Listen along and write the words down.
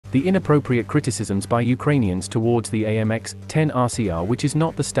The inappropriate criticisms by Ukrainians towards the AMX-10RCR, which is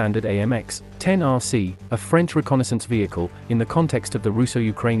not the standard AMX-10RC, a French reconnaissance vehicle, in the context of the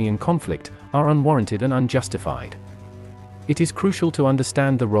Russo-Ukrainian conflict, are unwarranted and unjustified. It is crucial to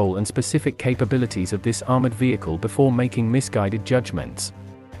understand the role and specific capabilities of this armored vehicle before making misguided judgments.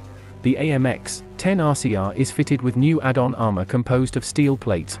 The AMX-10RCR is fitted with new add-on armor composed of steel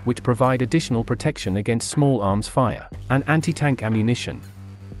plates which provide additional protection against small arms fire and anti-tank ammunition.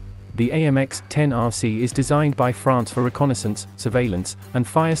 The AMX-10RC is designed by France for reconnaissance, surveillance, and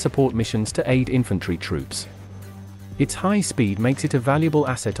fire support missions to aid infantry troops. Its high speed makes it a valuable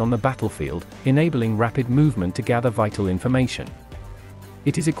asset on the battlefield, enabling rapid movement to gather vital information.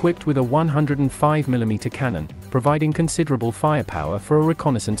 It is equipped with a 105mm cannon, providing considerable firepower for a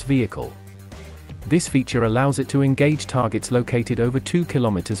reconnaissance vehicle. This feature allows it to engage targets located over 2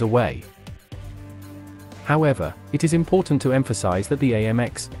 kilometers away. However, it is important to emphasize that the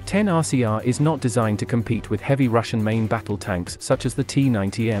AMX-10RCR is not designed to compete with heavy Russian main battle tanks such as the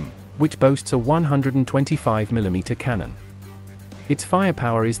T-90M, which boasts a 125mm cannon. Its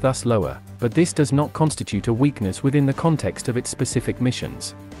firepower is thus lower, but this does not constitute a weakness within the context of its specific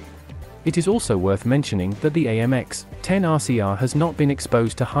missions. It is also worth mentioning that the AMX-10RCR has not been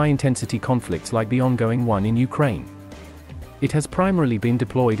exposed to high-intensity conflicts like the ongoing one in Ukraine. It has primarily been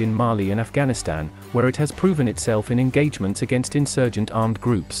deployed in Mali and Afghanistan, where it has proven itself in engagements against insurgent armed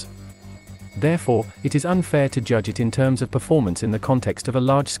groups. Therefore, it is unfair to judge it in terms of performance in the context of a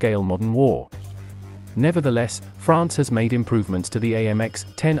large-scale modern war. Nevertheless, France has made improvements to the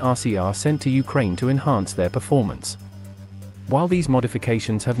AMX-10RCR sent to Ukraine to enhance their performance. While these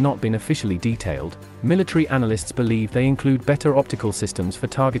modifications have not been officially detailed, military analysts believe they include better optical systems for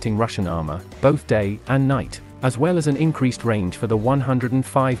targeting Russian armor, both day and night, as well as an increased range for the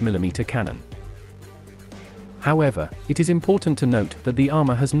 105mm cannon. However, it is important to note that the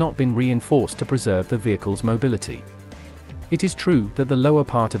armor has not been reinforced to preserve the vehicle's mobility. It is true that the lower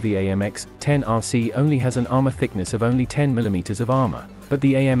part of the AMX-10RC only has an armor thickness of only 10mm of armor, but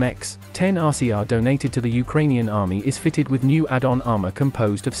the AMX-10RCR donated to the Ukrainian army is fitted with new add-on armor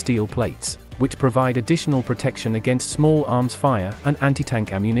composed of steel plates, which provide additional protection against small arms fire and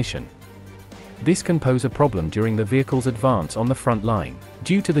anti-tank ammunition. This can pose a problem during the vehicle's advance on the front line,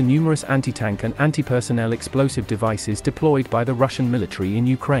 due to the numerous anti-tank and anti-personnel explosive devices deployed by the Russian military in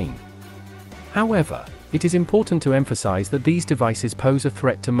Ukraine. However, it is important to emphasize that these devices pose a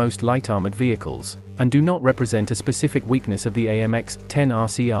threat to most light armored vehicles, and do not represent a specific weakness of the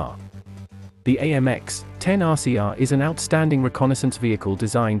AMX-10RCR. The AMX-10RCR is an outstanding reconnaissance vehicle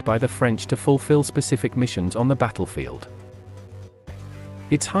designed by the French to fulfill specific missions on the battlefield.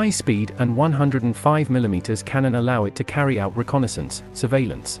 Its high speed and 105mm cannon allow it to carry out reconnaissance,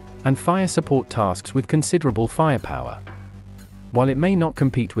 surveillance, and fire support tasks with considerable firepower. While it may not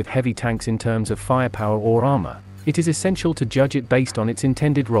compete with heavy tanks in terms of firepower or armor, it is essential to judge it based on its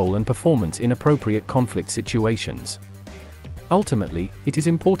intended role and performance in appropriate conflict situations. Ultimately, it is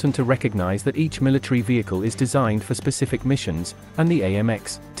important to recognize that each military vehicle is designed for specific missions, and the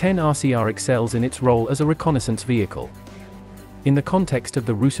AMX-10RCR excels in its role as a reconnaissance vehicle. In the context of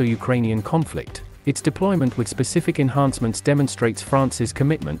the Russo-Ukrainian conflict, its deployment with specific enhancements demonstrates France's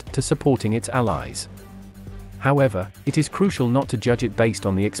commitment to supporting its allies. However, it is crucial not to judge it based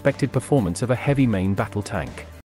on the expected performance of a heavy main battle tank.